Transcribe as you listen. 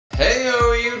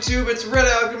YouTube? It's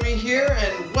redalchemy here,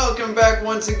 and welcome back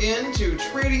once again to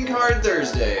Trading Card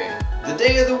Thursday. The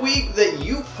day of the week that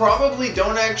you probably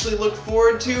don't actually look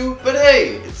forward to, but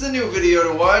hey, it's a new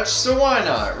video to watch, so why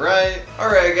not, right?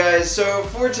 Alright guys, so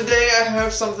for today I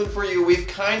have something for you we've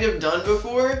kind of done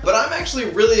before, but I'm actually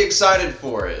really excited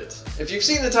for it. If you've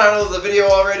seen the title of the video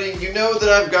already, you know that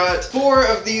I've got 4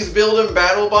 of these Build and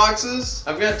Battle boxes.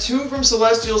 I've got 2 from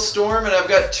Celestial Storm and I've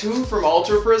got 2 from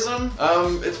Ultra Prism.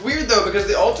 It's weird though because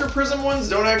the Ultra Prism ones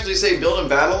don't actually say Build and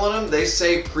Battle on them, they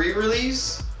say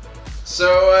pre-release.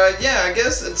 So yeah, I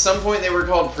guess at some point they were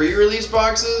called pre-release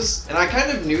boxes, and I kind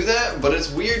of knew that, but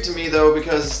it's weird to me though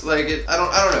because like I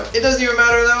don't know. It doesn't even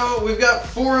matter though. We've got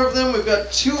 4 of them. We've got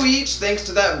 2 each thanks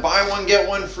to that buy one get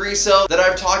one free sale that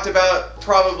I've talked about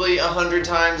probably 100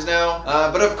 times now.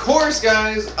 But of course,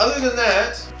 guys, other than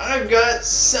that, I've got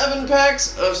 7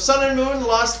 packs of Sun and Moon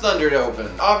Lost Thunder to open.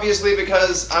 Obviously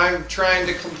because I'm trying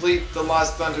to complete the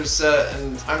Lost Thunder set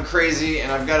and I'm crazy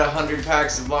and I've got 100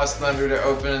 packs of Lost Thunder to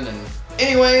open, and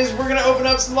anyways, we're gonna open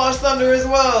up some Lost Thunder as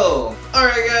well.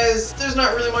 Alright guys, there's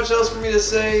not really much else for me to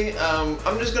say.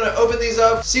 I'm just gonna open these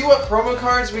up, see what promo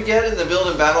cards we get in the Build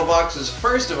and Battle boxes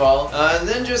first of all, and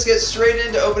then just get straight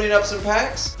into opening up some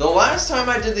packs. The last time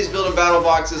I did these Build and Battle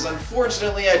boxes,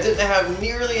 unfortunately I didn't have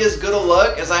nearly as good a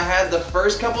luck as I had the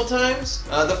first couple times.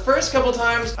 The first couple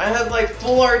times I had like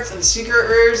full arts and secret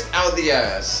rares out the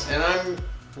ass, and I'm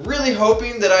really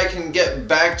hoping that I can get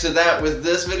back to that with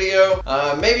this video.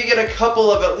 Maybe get a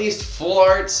couple of at least full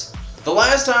arts. The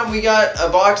last time we got a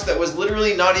box that was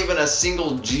literally not even a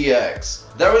single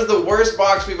GX. That was the worst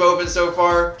box we've opened so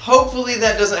far. Hopefully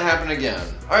that doesn't happen again.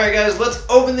 Alright guys, let's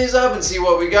open these up and see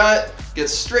what we got. Get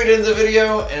straight into the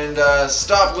video and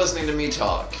stop listening to me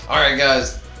talk. Alright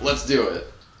guys, let's do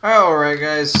it. Alright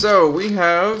guys, so we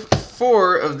have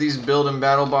 4 of these Build and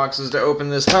Battle boxes to open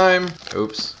this time.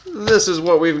 Oops. This is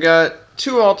what we've got.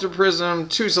 2 Ultra Prism,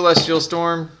 2 Celestial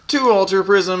Storm, 2 Ultra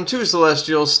Prism, 2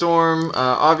 Celestial Storm.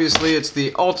 Obviously it's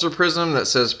the Ultra Prism that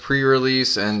says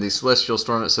pre-release and the Celestial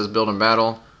Storm that says Build and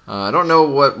Battle. I don't know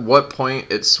what point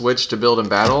it switched to Build and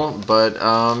Battle, but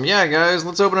yeah guys,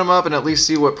 let's open them up and at least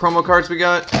see what promo cards we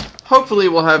got. Hopefully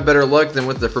we'll have better luck than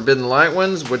with the Forbidden Light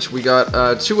ones, which we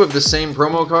got 2 of the same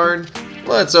promo card.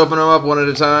 Let's open them up one at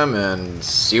a time and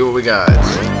see what we got.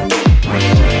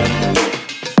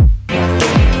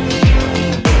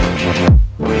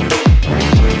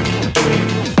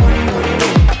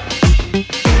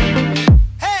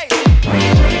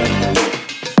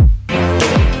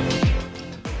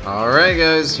 Alright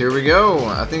guys, here we go.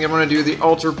 I think I'm going to do the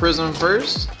Ultra Prism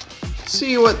first.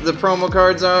 See what the promo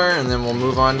cards are, and then we'll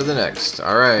move on to the next.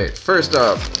 Alright, first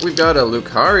up, we've got a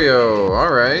Lucario.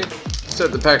 Alright,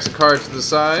 set the packs of cards to the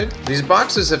side. These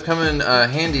boxes have come in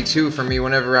handy too for me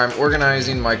whenever I'm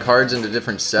organizing my cards into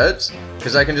different sets,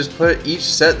 because I can just put each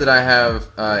set that I have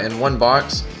in one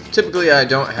box. Typically I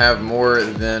don't have more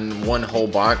than one whole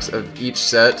box of each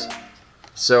set,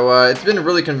 so it's been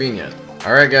really convenient.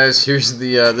 Alright guys, here's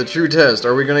the true test.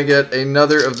 Are we going to get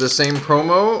another of the same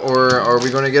promo, or are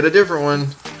we going to get a different one?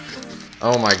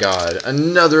 Oh my god,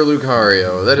 another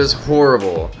Lucario. That is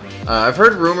horrible. I've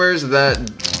heard rumors that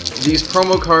these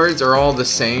promo cards are all the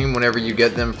same whenever you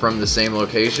get them from the same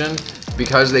location,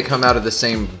 because they come out of the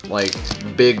same, like,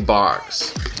 big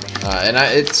box.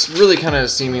 It's really kind of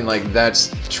seeming like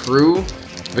that's true,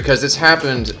 because it's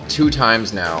happened 2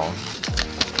 times now.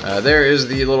 There is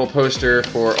the little poster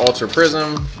for Ultra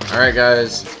Prism. Alright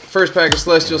guys, first pack of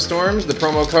Celestial Storms, the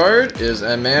promo card is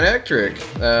a Manectric.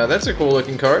 That's a cool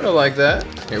looking card, I like that.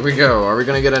 Here we go, are we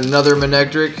going to get another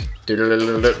Manectric?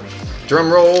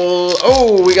 Drum roll!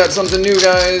 Oh, we got something new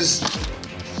guys!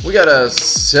 We got a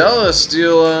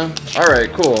Celesteela.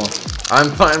 Alright, cool.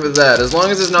 I'm fine with that, as long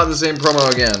as it's not the same promo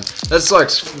again. That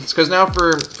sucks, because now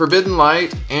for Forbidden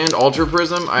Light and Ultra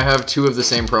Prism, I have 2 of the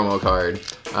same promo card.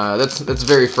 That's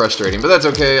very frustrating, but that's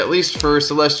okay. At least for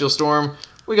Celestial Storm,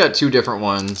 we got 2 different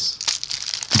ones.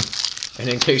 And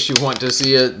in case you want to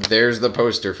see it, there's the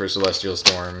poster for Celestial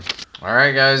Storm.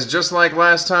 Alright guys, just like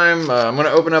last time, I'm going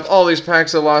to open up all these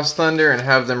packs of Lost Thunder and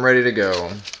have them ready to go.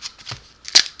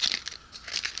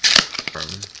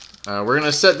 We're going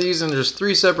to set these in just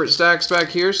 3 separate stacks back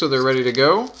here so they're ready to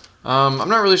go. I'm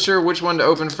not really sure which one to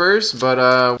open first,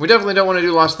 but we definitely don't want to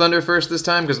do Lost Thunder first this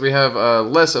time because we have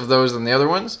less of those than the other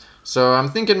ones. So I'm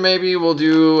thinking maybe we'll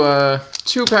do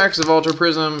 2 packs of Ultra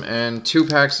Prism and 2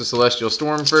 packs of Celestial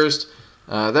Storm first.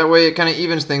 That way it kind of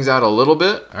evens things out a little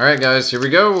bit. Alright guys, here we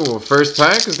go. First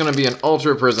pack is going to be an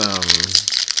Ultra Prism.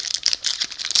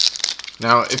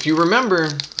 Now, if you remember,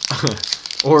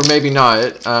 or maybe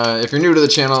not, if you're new to the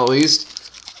channel at least,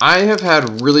 I have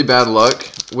had really bad luck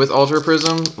with Ultra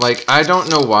Prism. Like, I don't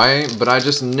know why, but I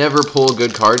just never pull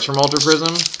good cards from Ultra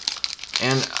Prism.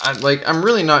 And I'm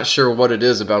really not sure what it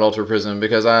is about Ultra Prism,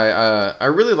 because I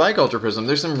really like Ultra Prism.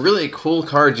 There's some really cool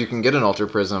cards you can get in Ultra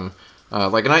Prism.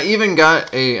 And I even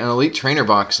got an Elite Trainer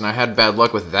box, and I had bad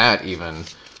luck with that even.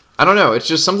 I don't know. It's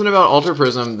just something about Ultra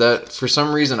Prism that for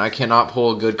some reason I cannot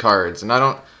pull good cards, and I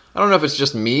don't know if it's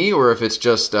just me or if it's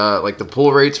just like the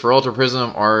pull rates for Ultra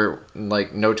Prism are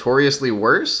like notoriously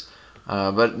worse.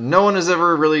 But no one has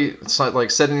ever really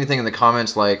like said anything in the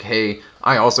comments like, "Hey,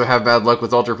 I also have bad luck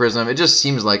with Ultra Prism." It just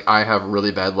seems like I have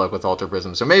really bad luck with Ultra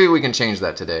Prism, so maybe we can change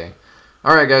that today.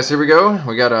 All right, guys, here we go.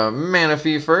 We got a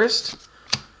Manaphy first,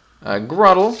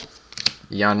 Grottle,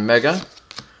 Yanmega,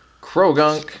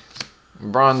 Krogunk,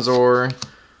 Bronzor,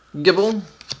 Gibble,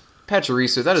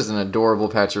 Pachirisu. That is an adorable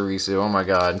Pachirisu. Oh my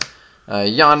god.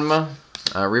 Yanma,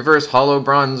 Reverse Hollow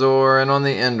Bronzor, and on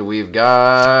the end we've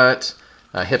got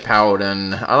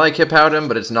Hippowdon. I like Hippowdon,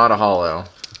 but it's not a hollow.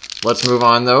 Let's move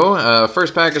on though.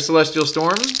 First pack of Celestial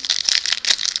Storm.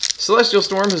 Celestial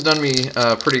Storm has done me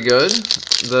pretty good.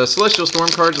 The Celestial Storm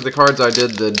cards are the cards I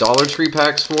did the Dollar Tree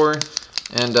packs for,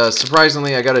 and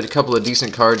surprisingly I got a couple of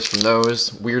decent cards from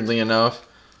those, weirdly enough.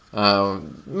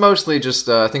 Mostly just,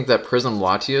 I think that Prism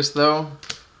Latios, though.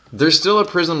 There's still a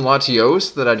Prism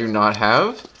Latios that I do not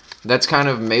have. That's kind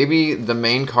of maybe the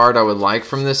main card I would like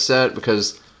from this set,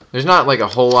 because there's not like a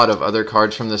whole lot of other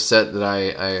cards from this set that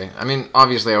I mean,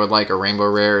 obviously I would like a Rainbow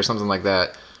Rare or something like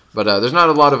that, but there's not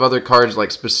a lot of other cards,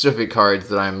 like specific cards,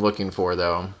 that I'm looking for,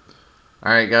 though.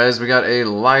 Alright, guys, we got a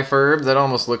Life Herb that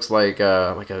almost looks like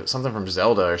something from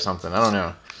Zelda or something. I don't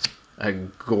know. A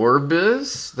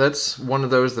Gorbis, that's one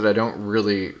of those that I don't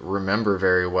really remember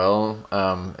very well.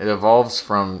 It evolves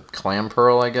from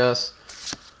Clamperl, I guess.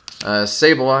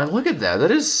 Sableye, look at that.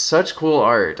 That is such cool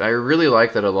art. I really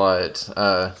like that a lot.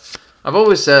 I've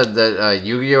always said that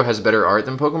Yu-Gi-Oh! Has better art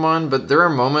than Pokemon, but there are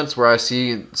moments where I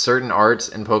see certain arts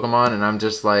in Pokemon and I'm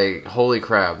just like, holy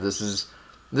crap, this is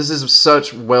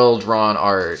such well-drawn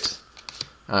art.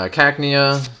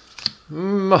 Cacnea,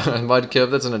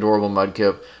 Mudkip, that's an adorable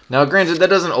Mudkip. Now, granted, that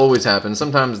doesn't always happen.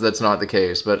 Sometimes that's not the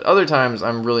case, but other times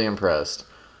I'm really impressed.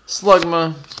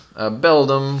 Slugma,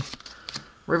 Beldum,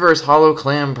 Reverse Hollow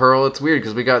Clamperl. It's weird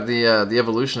because we got the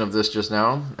evolution of this just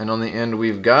now, and on the end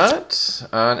we've got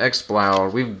an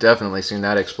Exploud. We've definitely seen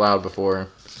that Exploud before.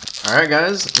 Alright,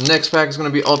 guys, next pack is going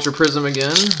to be Ultra Prism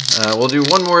again. We'll do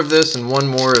one more of this and one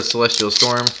more of Celestial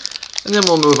Storm, and then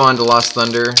we'll move on to Lost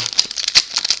Thunder.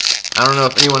 I don't know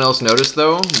if anyone else noticed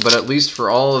though, but at least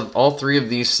for all three of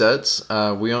these sets,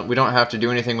 we don't have to do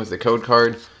anything with the code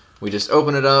card. We just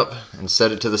open it up and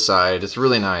set it to the side. It's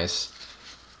really nice.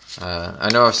 I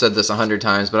know I've said this 100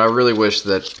 times, but I really wish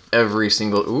that every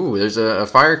single... Ooh, there's a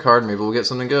fire card. Maybe we'll get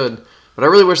something good. But I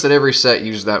really wish that every set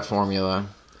used that formula.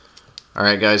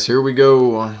 Alright, guys, here we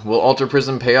go. Will Ultra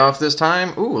Prism pay off this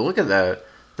time? Ooh, look at that.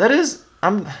 That is...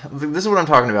 this is what I'm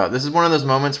talking about. This is one of those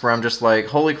moments where I'm just like,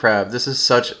 holy crap, this is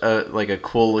such a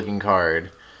cool looking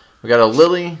card. We got a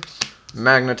Lily,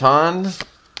 Magneton,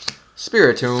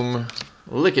 Spiritomb,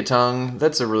 Lickitung.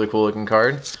 That's a really cool looking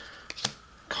card.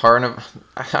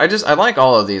 I like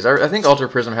all of these. I think Ultra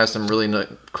Prism has some really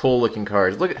cool looking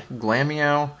cards. Look at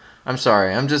Glameow. I'm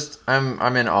sorry.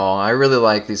 I'm in awe. I really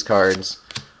like these cards.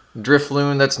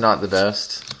 Drifloon, that's not the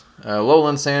best.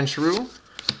 Lowland Sandshrew.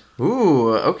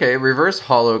 Ooh, okay, Reverse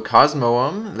Hollow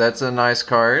Cosmoem. That's a nice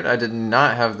card. I did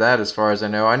not have that as far as I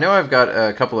know. I know I've got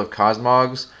a couple of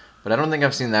Cosmogs, but I don't think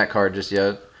I've seen that card just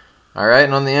yet. Alright,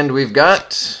 and on the end we've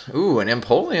got, ooh, an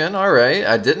Empoleon. Alright,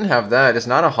 I didn't have that. It's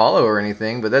not a hollow or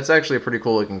anything, but that's actually a pretty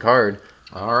cool looking card.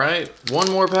 Alright,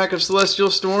 one more pack of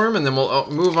Celestial Storm, and then we'll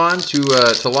move on to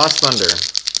Lost Thunder.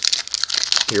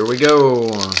 Here we go.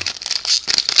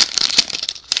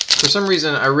 For some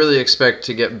reason, I really expect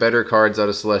to get better cards out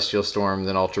of Celestial Storm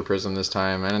than Ultra Prism this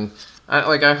time, and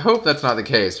I hope that's not the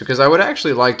case, because I would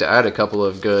actually like to add a couple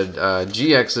of good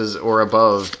GXs or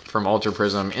above from Ultra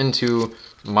Prism into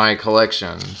my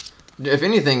collection. If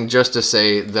anything, just to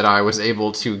say that I was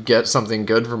able to get something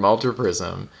good from Ultra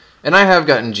Prism. And I have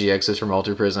gotten GXs from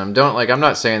Ultra Prism. I'm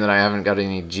not saying that I haven't got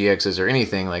any GXs or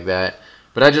anything like that,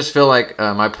 but I just feel like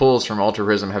my pulls from Ultra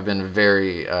Prism have been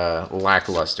very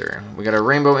lackluster. We got a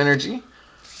Rainbow Energy,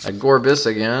 a Gorbis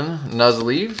again,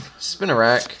 Nuzleaf,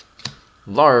 Spinarak,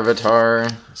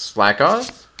 Larvitar,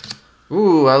 Slackoth.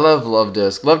 Ooh, I love Love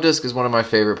Disc. Love Disc is one of my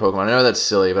favorite Pokemon. I know that's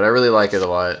silly, but I really like it a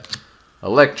lot.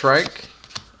 Electrike.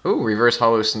 Ooh, Reverse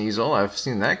Hollow Sneasel. I've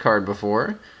seen that card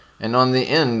before. And on the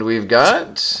end, we've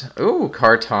got, ooh,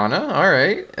 Kartana.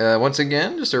 Alright. Once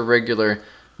again, just a regular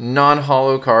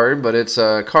non-holo card, but it's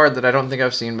a card that I don't think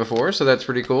I've seen before, so that's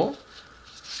pretty cool.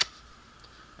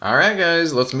 Alright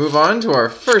guys, let's move on to our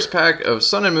first pack of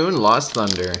Sun and Moon Lost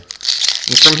Thunder.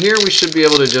 And from here we should be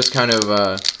able to just kind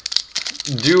of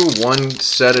do one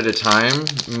set at a time,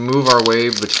 move our way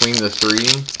between the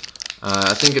three.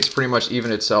 I think it's pretty much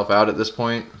evened itself out at this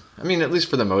point. I mean, at least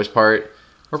for the most part.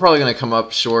 We're probably going to come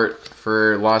up short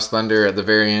for Lost Thunder at the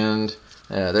very end.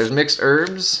 There's Mixed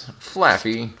Herbs,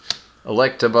 Flaffy,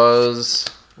 Electabuzz,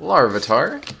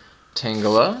 Larvitar,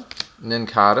 Tangela,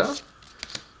 Nincada,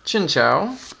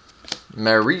 Chinchou,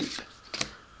 Mareep,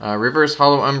 Reverse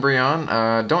Hollow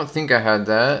Umbreon. Don't think I had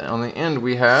that. On the end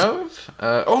we have...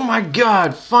 oh my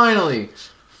god! Finally!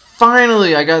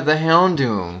 Finally I got the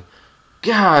Houndoom!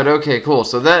 God, okay, cool.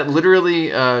 So that literally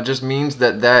just means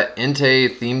that that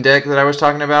Entei theme deck that I was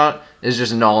talking about is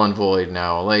just null and void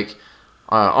now. Like,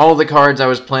 all the cards I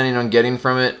was planning on getting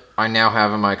from it, I now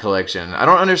have in my collection. I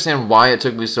don't understand why it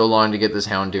took me so long to get this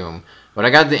Houndoom. But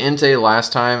I got the Entei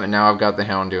last time, and now I've got the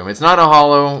Houndoom. It's not a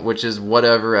holo, which is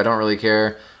whatever, I don't really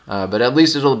care. But at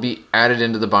least it'll be added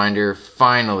into the binder,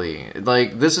 finally.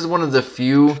 Like, this is one of the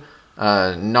few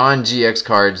non-GX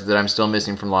cards that I'm still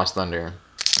missing from Lost Thunder.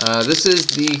 This is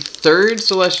the third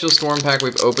Celestial Storm pack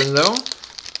we've opened, though.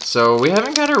 So we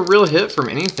haven't got a real hit from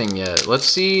anything yet. Let's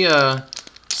see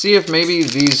if maybe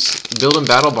these build and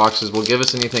battle boxes will give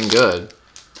us anything good.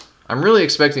 I'm really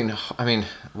expecting, I mean,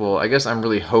 well, I guess I'm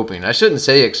really hoping. I shouldn't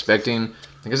say expecting,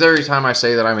 because every time I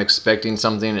say that I'm expecting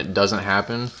something, it doesn't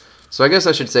happen. So I guess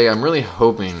I should say I'm really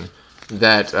hoping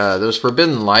that those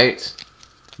Forbidden Light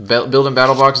build and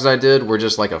battle boxes I did were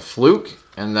just like a fluke,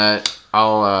 and that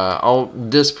I'll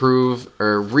disprove,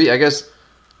 or I guess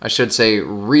I should say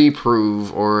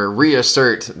reprove or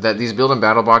reassert that these build and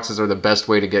battle boxes are the best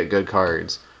way to get good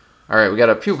cards. Alright, we got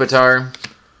a Pupitar,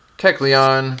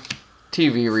 Kecleon,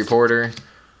 TV Reporter,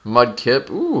 Mudkip.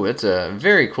 Ooh, it's a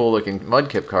very cool looking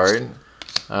Mudkip card.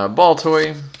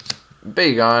 Baltoy,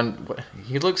 Bagon.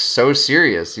 He looks so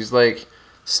serious. He's like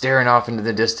staring off into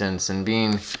the distance and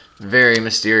being very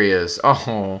mysterious.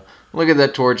 Oh, look at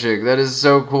that Torchic. That is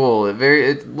so cool.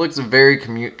 It looks very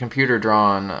computer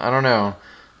drawn. I don't know.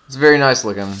 It's very nice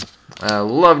looking.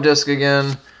 Love Disc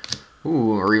again.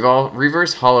 Ooh,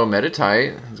 Reverse Hollow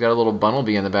Meditite. He's got a little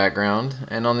Bunnelby in the background.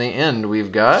 And on the end,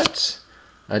 we've got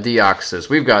a Deoxys.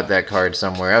 We've got that card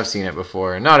somewhere. I've seen it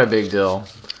before. Not a big deal.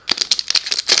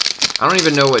 I don't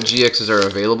even know what GXs are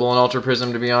available in Ultra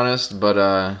Prism, to be honest.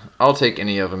 But I'll take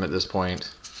any of them at this point.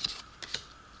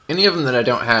 Any of them that I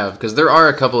don't have, because there are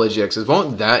a couple of GXs.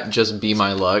 Won't that just be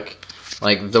my luck?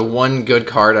 Like, the one good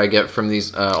card I get from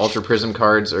these Ultra Prism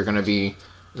cards are going to be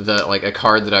a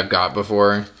card that I've got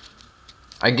before.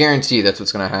 I guarantee that's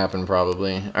what's going to happen,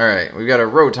 probably. Alright, we've got a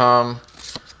Rotom,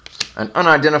 an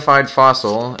unidentified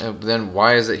fossil, and then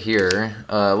why is it here?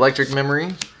 Electric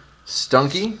Memory,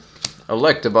 Stunky,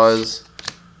 Electabuzz,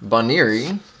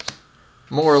 Baniri,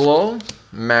 Morlul,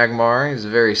 Magmar. He's a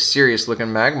very serious looking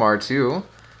Magmar, too.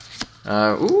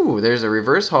 Ooh, there's a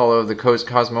reverse holo of the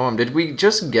Cosmoem. Did we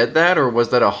just get that, or was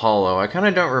that a holo? I kind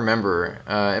of don't remember.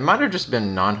 It might have just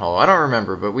been non-holo. I don't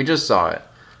remember, but we just saw it.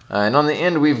 And on the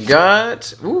end, we've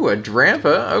got, ooh, a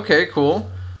Drampa. Okay,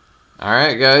 cool.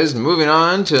 Alright, guys, moving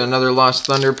on to another Lost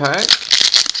Thunder pack.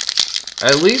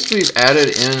 At least we've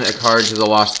added in a card to the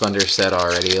Lost Thunder set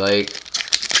already. Like,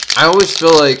 I always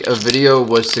feel like a video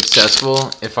was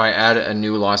successful if I add a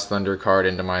new Lost Thunder card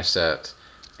into my set.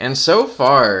 And so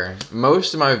far,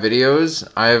 most of my videos,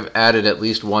 I've added at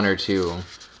least one or two.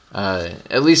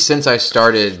 At least since I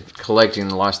started collecting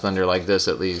Lost Thunder like this,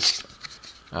 at least.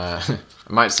 I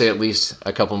might say at least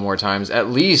a couple more times. At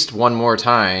least one more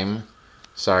time.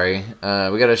 Sorry. We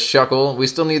got a Shuckle. We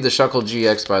still need the Shuckle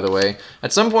GX, by the way.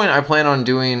 At some point, I plan on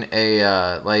doing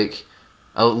a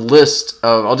list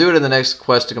of... I'll do it in the next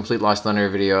Quest to Complete Lost Thunder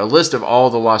video. A list of all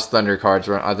the Lost Thunder cards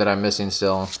that I'm missing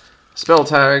still. Spell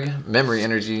Tag, Memory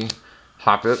Energy,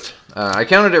 Hoppip. I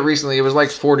counted it recently. It was like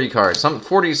 40 cards.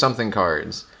 40-something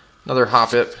cards. Another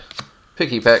Hoppip,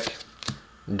 Picky-Peck,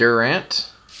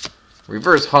 Durant,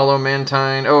 Reverse Hollow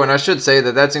Mantine. Oh, and I should say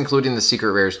that that's including the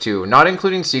secret rares too. Not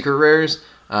including secret rares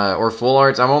or full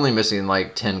arts. I'm only missing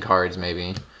like 10 cards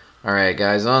maybe. Alright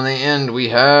guys, on the end we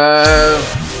have...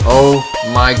 Oh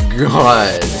my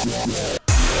god.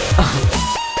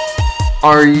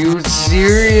 Are you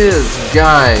serious,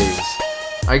 guys?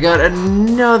 I got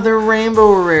another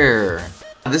Rainbow Rare.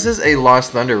 This is a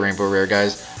Lost Thunder Rainbow Rare,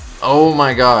 guys. Oh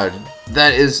my god.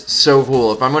 That is so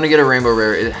cool. If I'm going to get a Rainbow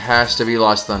Rare, it has to be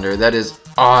Lost Thunder. That is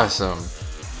awesome.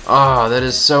 Oh, that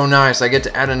is so nice. I get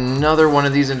to add another one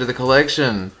of these into the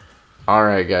collection.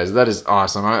 Alright guys, that is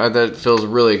awesome. That feels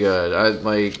really good.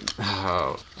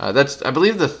 That's, I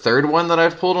believe, the third one that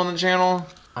I've pulled on the channel.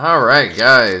 Alright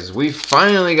guys, we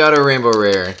finally got a rainbow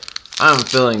rare. I'm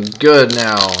feeling good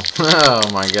now. Oh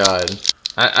my god.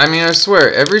 I mean, I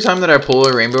swear, every time that I pull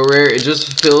a rainbow rare, it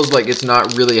just feels like it's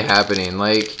not really happening.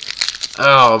 Like,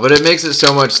 oh, but it makes it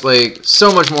so much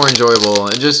more enjoyable.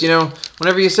 And just, you know,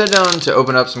 whenever you sit down to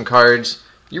open up some cards,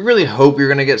 you really hope you're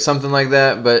going to get something like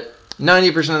that, but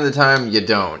 90% of the time, you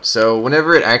don't. So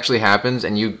whenever it actually happens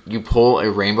and you pull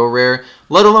a rainbow rare,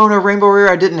 let alone a rainbow rare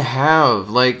I didn't have,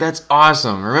 like, that's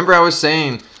awesome. Remember I was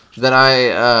saying that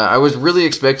I was really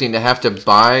expecting to have to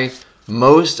buy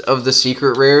most of the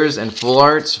secret rares and full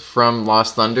arts from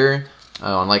Lost Thunder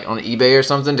on eBay or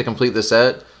something to complete the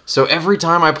set. So every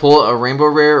time I pull a rainbow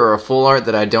rare or a full art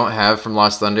that I don't have from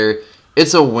Lost Thunder,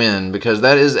 it's a win because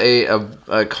that is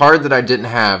a card that I didn't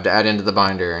have to add into the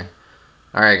binder.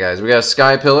 Alright guys, we got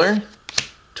Sky Pillar,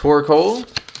 Torkoal,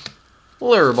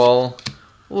 Lurball,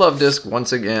 Love Disc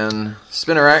once again,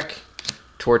 Spinarak,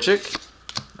 Torchic,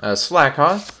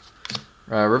 Slackhoth,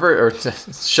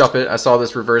 Shuppet, I saw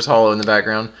this reverse holo in the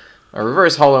background, a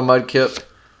reverse holo Mudkip,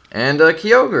 and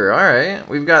Kyogre. Alright,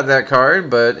 we've got that card,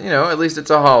 but, you know, at least it's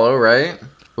a holo, right?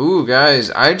 Ooh,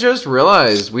 guys, I just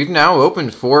realized we've now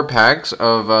opened 4 packs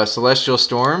of Celestial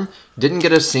Storm. Didn't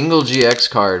get a single GX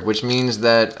card, which means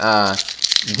that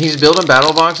these build and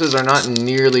battle boxes are not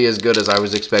nearly as good as I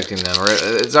was expecting them, or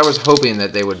as I was hoping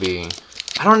that they would be.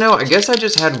 I don't know, I guess I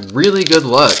just had really good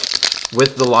luck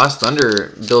with the Lost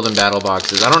Thunder build and battle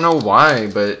boxes. I don't know why,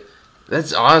 but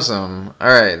that's awesome.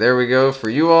 Alright, there we go for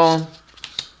you all.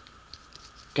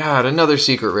 God, another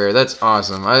secret rare. That's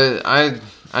awesome. I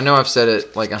know I've said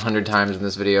it like 100 times in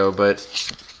this video, but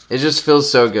it just feels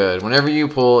so good. Whenever you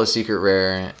pull a secret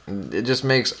rare, it just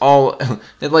makes all...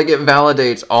 it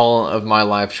validates all of my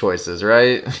life choices,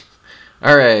 right?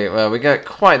 Alright, well, we got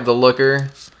quite the looker.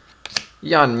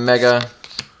 Yanmega.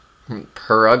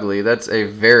 Per ugly. That's a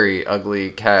very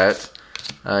ugly cat.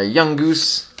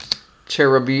 Yungoos.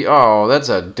 Cherubi. Oh, that's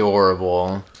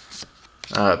adorable.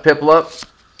 Piplup.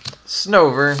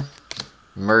 Snover.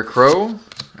 Murkrow.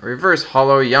 Reverse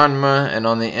holo Yanma. And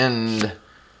on the end,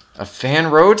 a Fan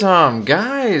Rotom.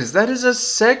 Guys, that is a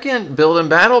second build and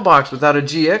battle box without a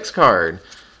GX card.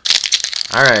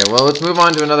 Alright, well, let's move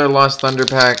on to another Lost Thunder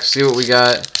pack. See what we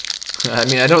got. I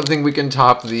mean, I don't think we can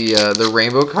top the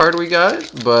rainbow card we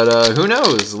got, but who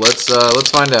knows? Let's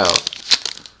find out.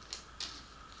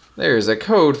 There's a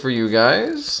code for you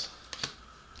guys.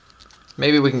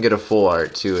 Maybe we can get a full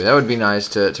art too. That would be nice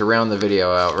to round the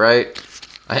video out, right?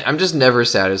 I'm just never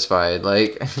satisfied.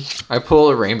 Like, I pull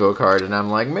a rainbow card and I'm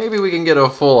like, maybe we can get a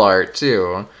full art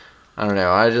too. I don't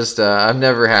know. I'm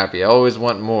never happy. I always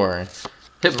want more.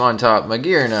 Hitmontop,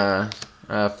 Magearna,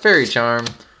 Fairy Charm,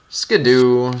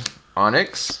 Skidoo,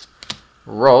 Onyx,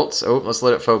 Ralts. Oh, let's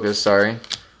let it focus. Sorry.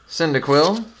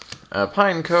 Cyndaquil,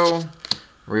 Pineco,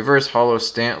 Reverse Holo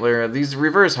Stantler. These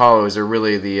reverse holos are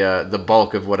really the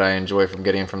bulk of what I enjoy from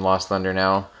getting from Lost Thunder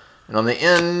now. And on the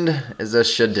end is a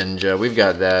Shedinja. We've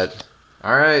got that.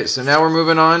 Alright, so now we're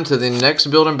moving on to the next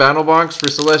build and battle box for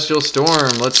Celestial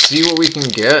Storm. Let's see what we can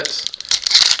get.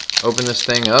 Open this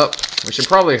thing up. We should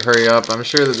probably hurry up. I'm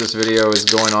sure that this video is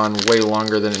going on way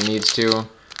longer than it needs to.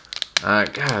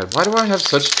 God, why do I have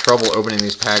such trouble opening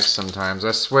these packs sometimes?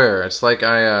 I swear, it's like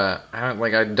I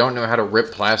don't know how to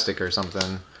rip plastic or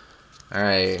something.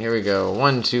 Alright, here we go.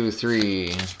 1, 2,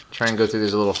 3. Try and go through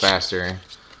these a little faster.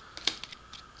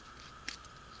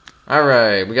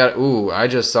 Alright, we got... Ooh, I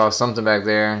just saw something back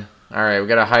there. Alright, we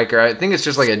got a Hiker. I think it's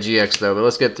just like a GX though, but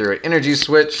let's get through it. Energy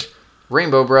Switch,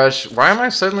 Rainbow Brush. Why am I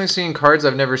suddenly seeing cards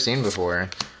I've never seen before?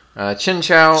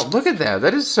 Chinchou. Look at that.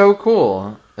 That is so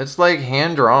cool. It's like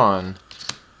hand-drawn.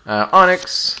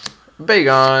 Onyx,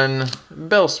 Bagon,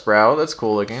 Bellsprout. That's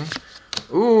cool looking.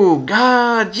 Ooh,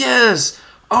 God, yes!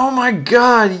 Oh my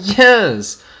God,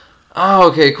 yes! Oh,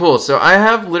 okay, cool. So I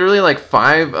have literally like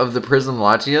 5 of the Prism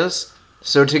Latios.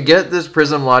 So to get this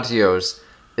Prism Latios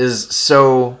is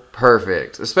so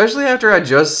perfect. Especially after I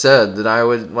just said that I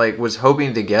was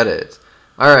hoping to get it.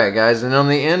 Alright, guys, and on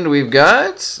the end we've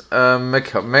got...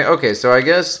 okay, so I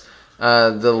guess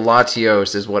the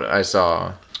Latios is what I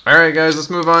saw. Alright, guys, let's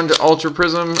move on to Ultra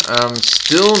Prism.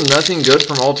 Still nothing good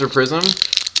from Ultra Prism.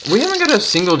 We haven't got a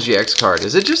single GX card.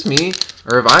 Is it just me?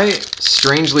 Or have I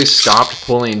strangely stopped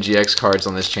pulling GX cards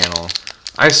on this channel?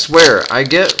 I swear, I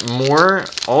get more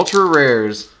Ultra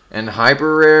Rares and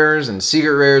Hyper Rares and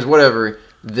Secret Rares, whatever,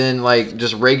 than like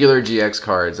just regular GX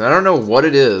cards. I don't know what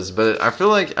it is, but I feel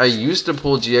like I used to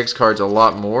pull GX cards a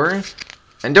lot more.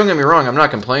 And don't get me wrong, I'm not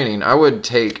complaining. I would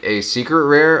take a secret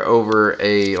rare over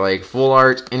a like full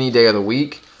art any day of the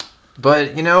week.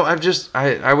 But you know,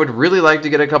 I would really like to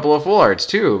get a couple of full arts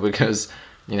too, because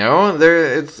you know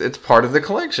it's part of the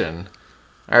collection.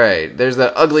 All right, there's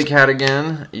that ugly cat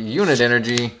again. Unit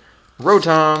Energy,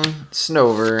 Rotom,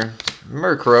 Snover,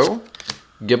 Murkrow,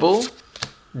 Gibble,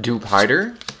 Dupe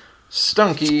Hider,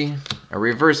 Stunky, a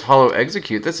reverse hollow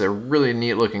Execute. That's a really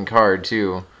neat looking card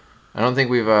too. I don't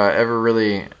think we've ever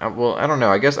really, well, I don't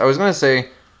know. I guess I was going to say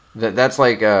that that's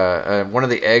like one of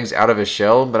the eggs out of his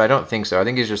shell, but I don't think so. I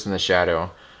think he's just in the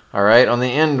shadow. All right, on the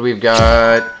end we've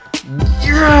got,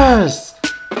 yes!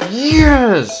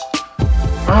 Yes!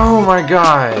 Oh my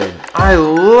god, I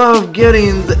love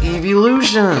getting the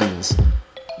evolutions.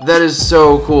 That is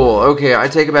so cool. Okay, I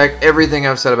take back everything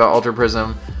I've said about Ultra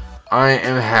Prism. I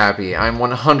am happy. I'm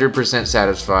 100%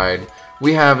 satisfied.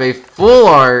 We have a full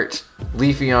art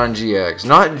Leafeon GX.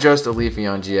 Not just a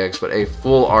Leafeon GX, but a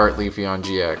full art Leafeon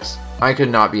GX. I could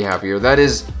not be happier. That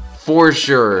is for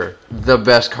sure the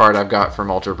best card I've got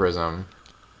from Ultra Prism.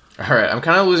 Alright, I'm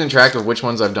kind of losing track of which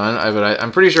ones I've done, but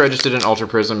I'm pretty sure I just did an Ultra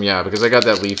Prism, yeah, because I got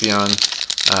that Leafeon.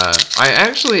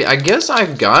 I guess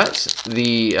I've got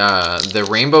the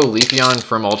Rainbow Leafeon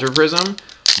from Ultra Prism,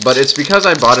 but it's because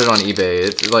I bought it on eBay.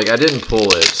 It's like I didn't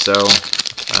pull it, so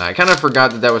I kind of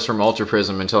forgot that was from Ultra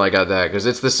Prism until I got that, because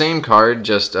it's the same card,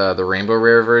 just the Rainbow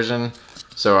Rare version.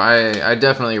 So I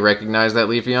definitely recognize that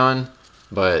Leafeon,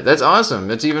 but that's awesome.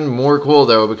 It's even more cool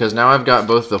though, because now I've got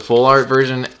both the full art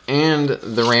version and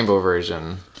the Rainbow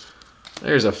version.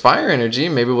 There's a Fire Energy.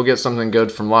 Maybe we'll get something good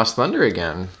from Lost Thunder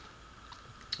again.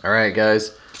 Alright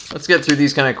guys, let's get through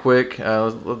these kind of quick.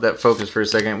 Let that focus for a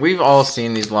second. We've all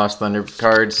seen these Lost Thunder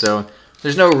cards, so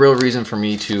there's no real reason for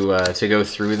me to go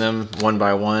through them one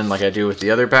by one like I do with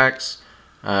the other packs.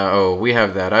 Oh, we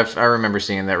have that. I remember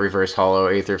seeing that reverse hollow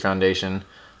Aether Foundation.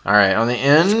 Alright, on the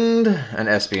end, an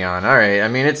Espeon. Alright, I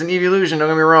mean, it's an evolution, don't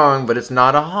get me wrong, but it's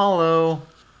not a hollow.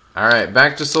 Alright,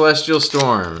 back to Celestial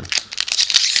Storm.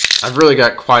 I've really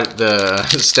got quite the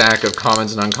stack of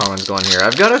commons and uncommons going here.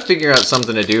 I've got to figure out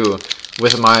something to do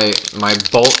with my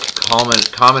bulk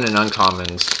common and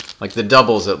uncommons, like the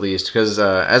doubles at least, because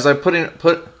as I'm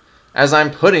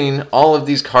putting all of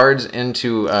these cards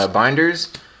into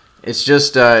binders, it's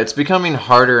just it's becoming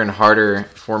harder and harder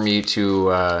for me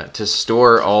to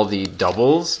store all the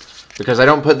doubles, because I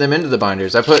don't put them into the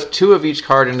binders. I put 2 of each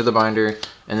card into the binder,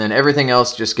 and then everything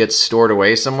else just gets stored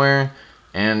away somewhere.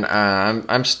 And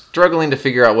I'm struggling to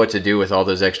figure out what to do with all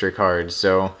those extra cards.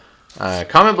 So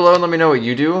comment below and let me know what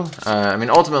you do. I mean,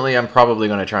 ultimately, I'm probably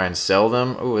going to try and sell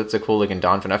them. Oh, it's a cool looking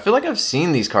Donphin. I feel like I've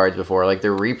seen these cards before, like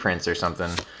they're reprints or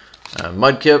something.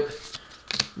 Mudkip,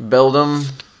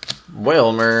 Beldum,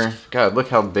 Wailmer. God, look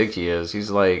how big he is.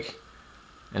 He's like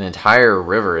an entire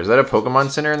river. Is that a Pokemon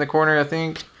Center in the corner, I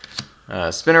think?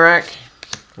 Spinarak,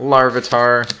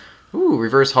 Larvitar. Ooh,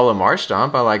 reverse hollow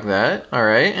Marshtomp. I like that.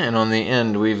 Alright, and on the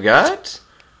end we've got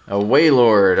a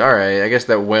Wailord. Alright, I guess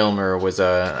that Wailmer was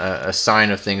a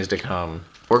sign of things to come.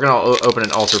 We're going to open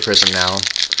an Ultra Prism now.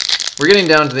 We're getting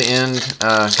down to the end.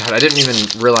 God, I didn't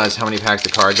even realize how many packs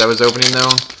of cards I was opening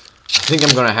though. I think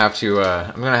I'm going to have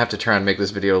to try and make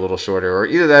this video a little shorter, or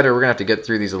either that or we're going to have to get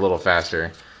through these a little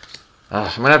faster.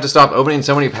 I'm going to have to stop opening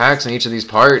so many packs in each of these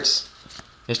parts.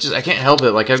 It's just, I can't help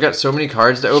it. Like, I've got so many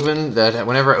cards to open that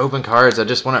whenever I open cards, I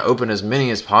just want to open as many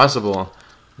as possible.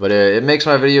 But it makes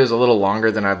my videos a little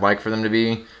longer than I'd like for them to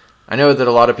be. I know that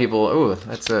a lot of people, oh,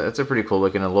 that's a pretty cool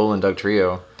looking Alolan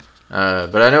Dugtrio.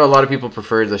 But I know a lot of people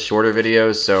prefer the shorter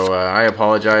videos, so I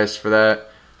apologize for that.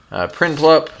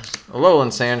 Prinplup,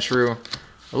 Alolan Sandshrew,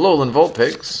 Alolan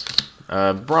Vulpix,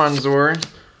 Bronzor,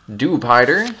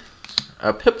 Dewpider,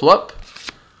 Piplup,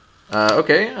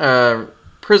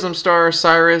 Prism Star,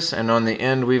 Cyrus, and on the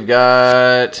end we've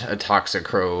got a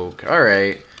Toxicroak.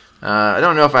 Alright. I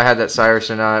don't know if I had that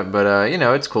Cyrus or not, but you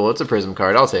know, it's cool. It's a Prism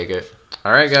card. I'll take it.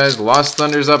 Alright guys, Lost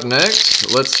Thunder's up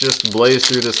next. Let's just blaze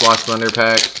through this Lost Thunder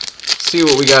pack. See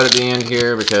what we got at the end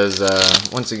here, because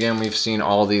once again we've seen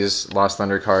all these Lost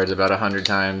Thunder cards about 100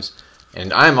 times.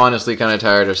 And I'm honestly kind of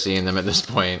tired of seeing them at this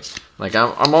point. Like,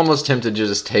 I'm almost tempted to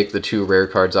just take the 2 rare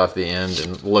cards off the end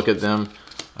and look at them.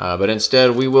 But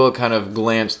instead, we will kind of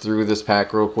glance through this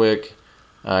pack real quick,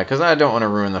 because I don't want to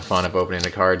ruin the fun of opening the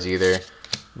cards either.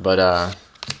 But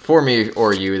for me,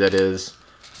 or you, that is.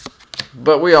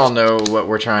 But we all know what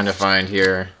we're trying to find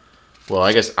here. Well,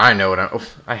 I guess I know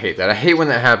what I hate that. I hate when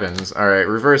that happens. Alright,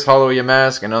 reverse hollow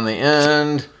Yamask, and on the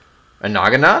end, a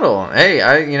Naganadel. Hey,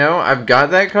 I've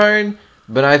got that card,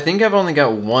 but I think I've only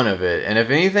got 1 of it. And if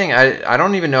anything, I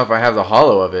don't even know if I have the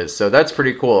hollow of it, so that's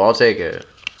pretty cool. I'll take it.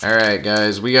 Alright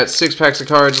guys, we got 6 packs of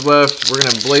cards left. We're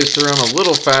going to blaze through them a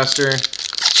little faster.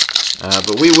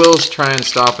 But we will try and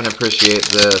stop and appreciate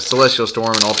the Celestial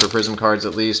Storm and Ultra Prism cards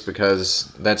at least,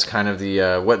 because that's kind of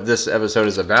the what this episode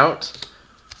is about.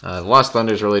 Lost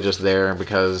Thunder is really just there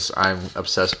because I'm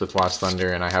obsessed with Lost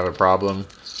Thunder and I have a problem.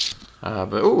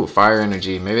 But ooh, Fire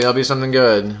Energy. Maybe that'll be something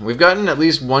good. We've gotten at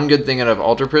least one good thing out of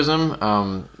Ultra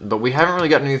Prism, but we haven't really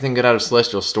gotten anything good out of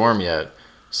Celestial Storm yet.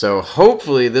 So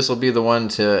hopefully this will be the one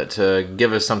to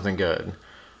give us something good.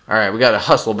 Alright, we got a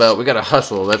hustle belt. We got to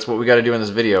hustle. That's what we got to do in this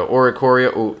video.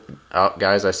 Oricorio. Oh,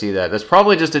 guys, I see that. That's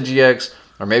probably just a GX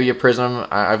or maybe a Prism.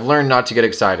 I've learned not to get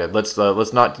excited. Let's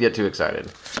not get too excited.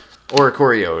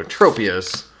 Oricorio,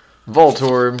 Tropius,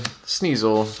 Voltorb,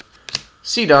 Sneasel,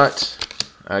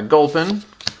 Seedot, Gulpin,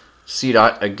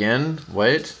 Seedot again.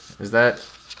 Wait, is that?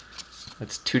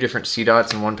 That's 2 different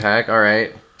Seedots in one pack.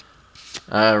 Alright.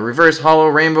 Reverse Hollow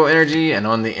Rainbow Energy, and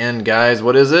on the end, guys,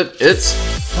 what is it? It's,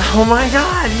 oh my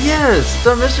god, yes!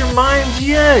 The Mr. Mime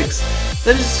GX!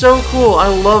 That is so cool. I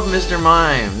love Mr.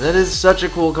 Mime. That is such a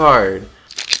cool card.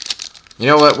 You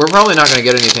know what? We're probably not going to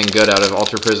get anything good out of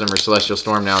Ultra Prism or Celestial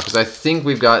Storm now, because I think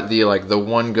we've got the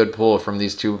one good pull from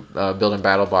these 2 build and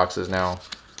battle boxes now.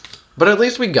 But at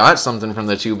least we got something from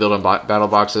the 2 build and battle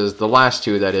boxes, the last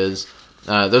 2 that is.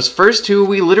 Those first 2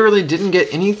 we literally didn't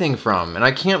get anything from, and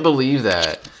I can't believe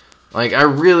that. Like, I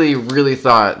really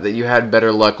thought that you had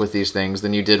better luck with these things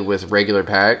than you did with regular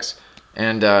packs,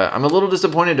 and I'm a little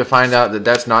disappointed to find out that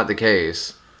that's not the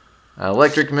case.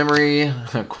 Electric Memory,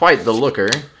 quite the looker.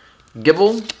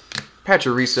 Gibble,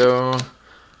 Pachirisu,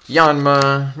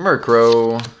 Yanma,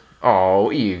 Murkrow, oh,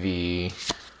 Eevee,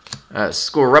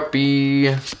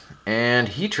 Skorupi, and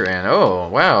Heatran. Oh,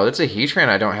 wow, that's a Heatran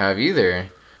I don't have either.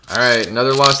 Alright,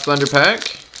 another Lost Thunder pack.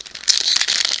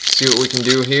 Let's see what we can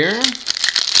do here.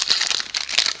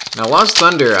 Now, Lost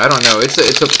Thunder, I don't know.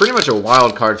 It's a pretty much a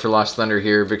wild card for Lost Thunder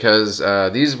here because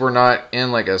these were not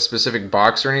in like a specific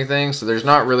box or anything, so there's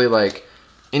not really like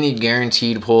any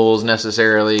guaranteed pulls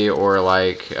necessarily, or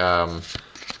like I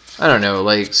don't know,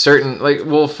 like certain, like,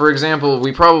 well, for example,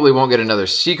 we probably won't get another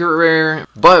secret rare,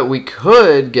 but we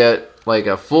could get like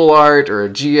a full art or a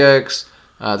GX.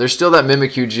 There's still that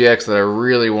Mimikyu GX that I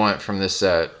really want from this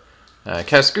set.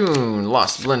 Cascoon,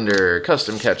 Lost Blender,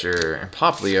 Custom Catcher,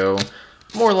 Poplio,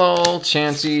 Morlul,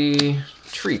 Chansey,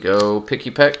 Trico,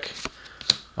 Pikipek.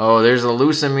 Oh, there's a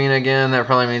Lucamine again. That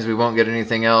probably means we won't get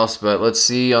anything else, but let's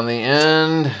see on the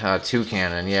end.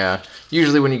 Toucannon, yeah.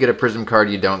 Usually when you get a Prism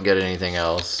card, you don't get anything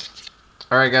else.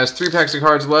 Alright guys, 3 packs of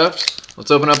cards left.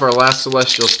 Let's open up our last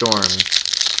Celestial Storm.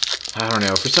 I don't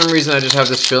know, for some reason I just have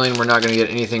this feeling we're not going to get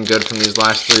anything good from these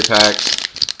last 3 packs.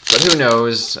 But who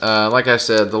knows? Like I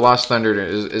said, the Lost Thunder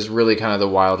is really kind of the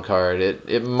wild card.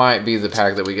 It might be the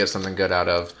pack that we get something good out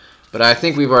of. But I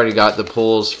think we've already got the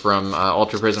pulls from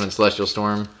Ultra Prism and Celestial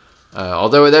Storm.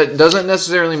 Although that doesn't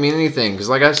necessarily mean anything, because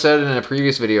like I said in a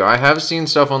previous video, I have seen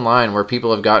stuff online where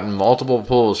people have gotten multiple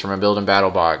pulls from a build and battle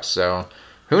box. So,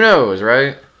 who knows,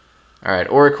 right? Alright,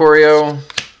 Oricorio,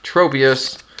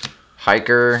 Tropius,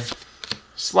 Hiker,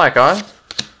 Slackoth,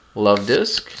 Love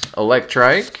Disc,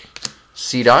 Electrike,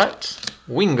 Seedot,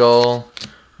 Wingull,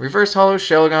 Reverse Hollow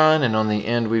Shelgon, and on the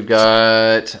end we've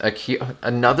got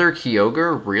another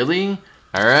Kyogre? Really?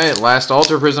 Alright, last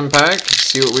Ultra Prism pack.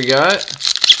 Let's see what we got.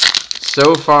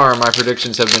 So far, my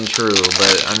predictions have been true,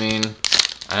 but, I mean,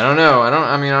 I don't know.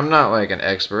 I mean, I'm not, like, an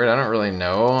expert. I don't really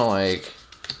know. Like,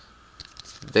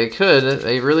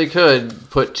 they really could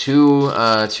put two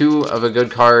of a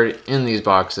good card in these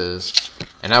boxes.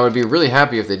 And I would be really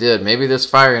happy if they did. Maybe this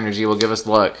Fire Energy will give us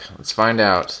luck. Let's find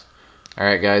out.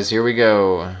 Alright guys, here we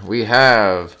go. We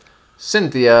have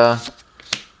Cynthia,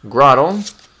 Grottle,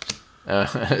 a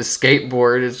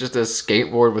skateboard. It's just a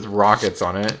skateboard with rockets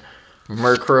on it.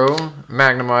 Murkrow,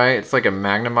 Magnemite. It's like a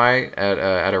Magnemite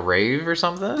at a rave or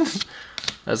something.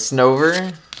 A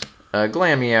Snover,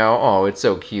 Glameow. Oh, it's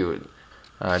so cute.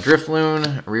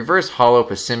 Drifloon, Reverse Hollow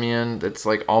Passimian. That's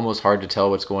like almost hard to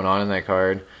tell what's going on in that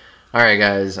card. Alright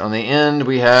guys, on the end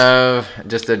we have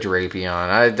just a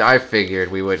Drapion. I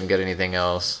figured we wouldn't get anything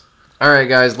else. Alright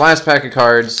guys, last pack of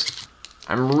cards.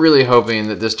 I'm really hoping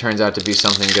that this turns out to be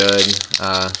something good.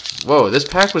 Whoa, this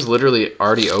pack was literally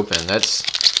already open. That's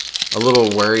a little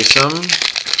worrisome.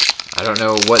 I don't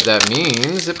know what that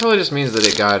means. It probably just means that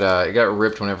it got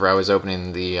ripped whenever I was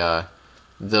opening the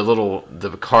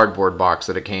cardboard box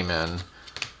that it came in.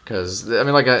 Because, I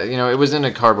mean, like, you know, it was in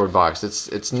a cardboard box.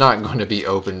 It's not going to be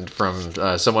opened from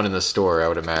someone in the store, I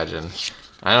would imagine.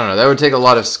 I don't know. That would take a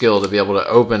lot of skill to be able to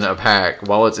open a pack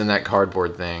while it's in that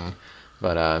cardboard thing.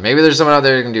 But maybe there's someone out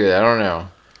there who can do that. I don't know.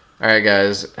 Alright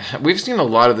guys, we've seen a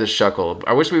lot of this Shuckle.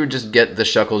 I wish we would just get the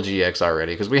Shuckle GX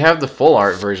already, because we have the full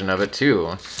art version of it too.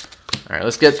 Alright,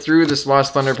 let's get through this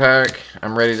Lost Thunder pack.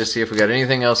 I'm ready to see if we got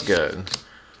anything else good.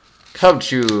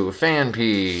 Cubchoo,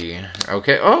 Fanpea.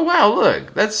 Okay, oh wow,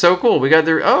 look, that's so cool. We got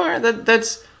the, oh,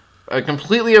 that's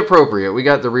completely appropriate. We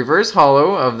got the reverse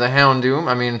holo of the Houndoom.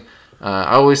 I mean,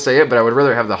 I always say it, but I would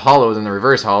rather have the holo than the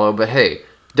reverse holo, but hey.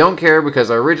 Don't care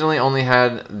because I originally only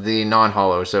had the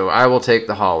non-holo, so I will take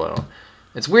the holo.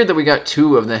 It's weird that we got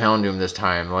 2 of the Houndoom this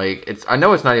time. Like, I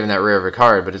know it's not even that rare of a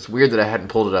card, but it's weird that I hadn't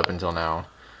pulled it up until now.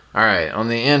 Alright, on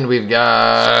the end we've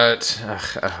got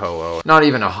a holo. Not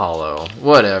even a holo.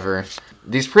 Whatever.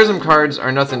 These Prism cards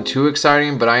are nothing too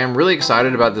exciting, but I am really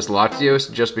excited about this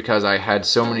Latios just because I had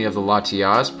so many of the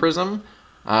Latias Prism.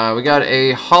 We got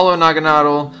a holo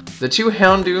Naganadel, the 2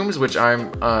 Houndooms, which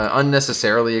I'm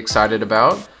unnecessarily excited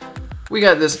about. We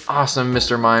got this awesome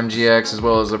Mr. Mime GX as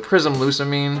well as a Prism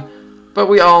Lusamine, but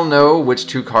we all know which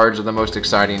 2 cards are the most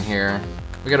exciting here.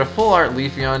 We got a full art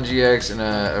Leafeon GX and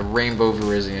a Rainbow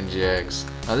Virizion GX.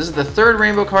 This is the 3rd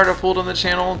rainbow card I've pulled on the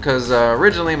channel, because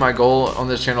originally my goal on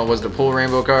this channel was to pull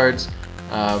rainbow cards.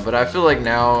 But I feel like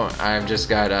now I've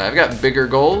got bigger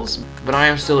goals, but I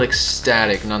am still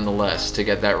ecstatic nonetheless to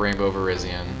get that Rainbow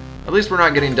Virizion. At least we're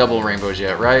not getting double rainbows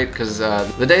yet, right? Because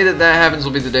the day that happens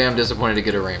will be the day I'm disappointed to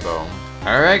get a rainbow.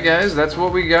 Alright guys, that's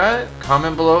what we got.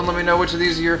 Comment below and let me know which of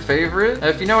these are your favorite.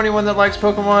 If you know anyone that likes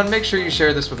Pokemon, make sure you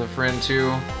share this with a friend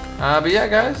too. But yeah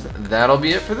guys, that'll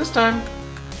be it for this time.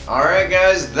 Alright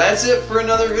guys, that's it for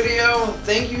another video.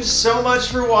 Thank you so much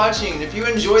for watching. If you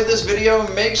enjoyed this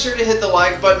video, make sure to hit the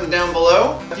like button down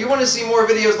below. If you want to see more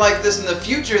videos like this in the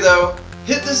future though,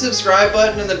 hit the subscribe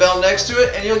button and the bell next to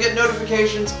it and you'll get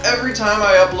notifications every time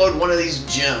I upload one of these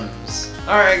gems.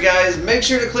 Alright guys, make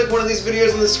sure to click one of these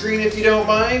videos on the screen if you don't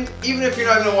mind. Even if you're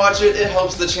not going to watch it, it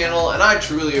helps the channel and I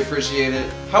truly appreciate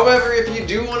it. However, if you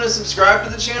do want to subscribe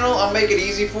to the channel, I'll make it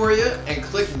easy for you and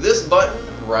click this button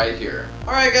right here.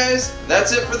 Alright guys,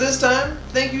 that's it for this time.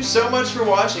 Thank you so much for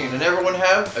watching and everyone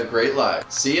have a great life.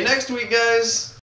 See you next week guys!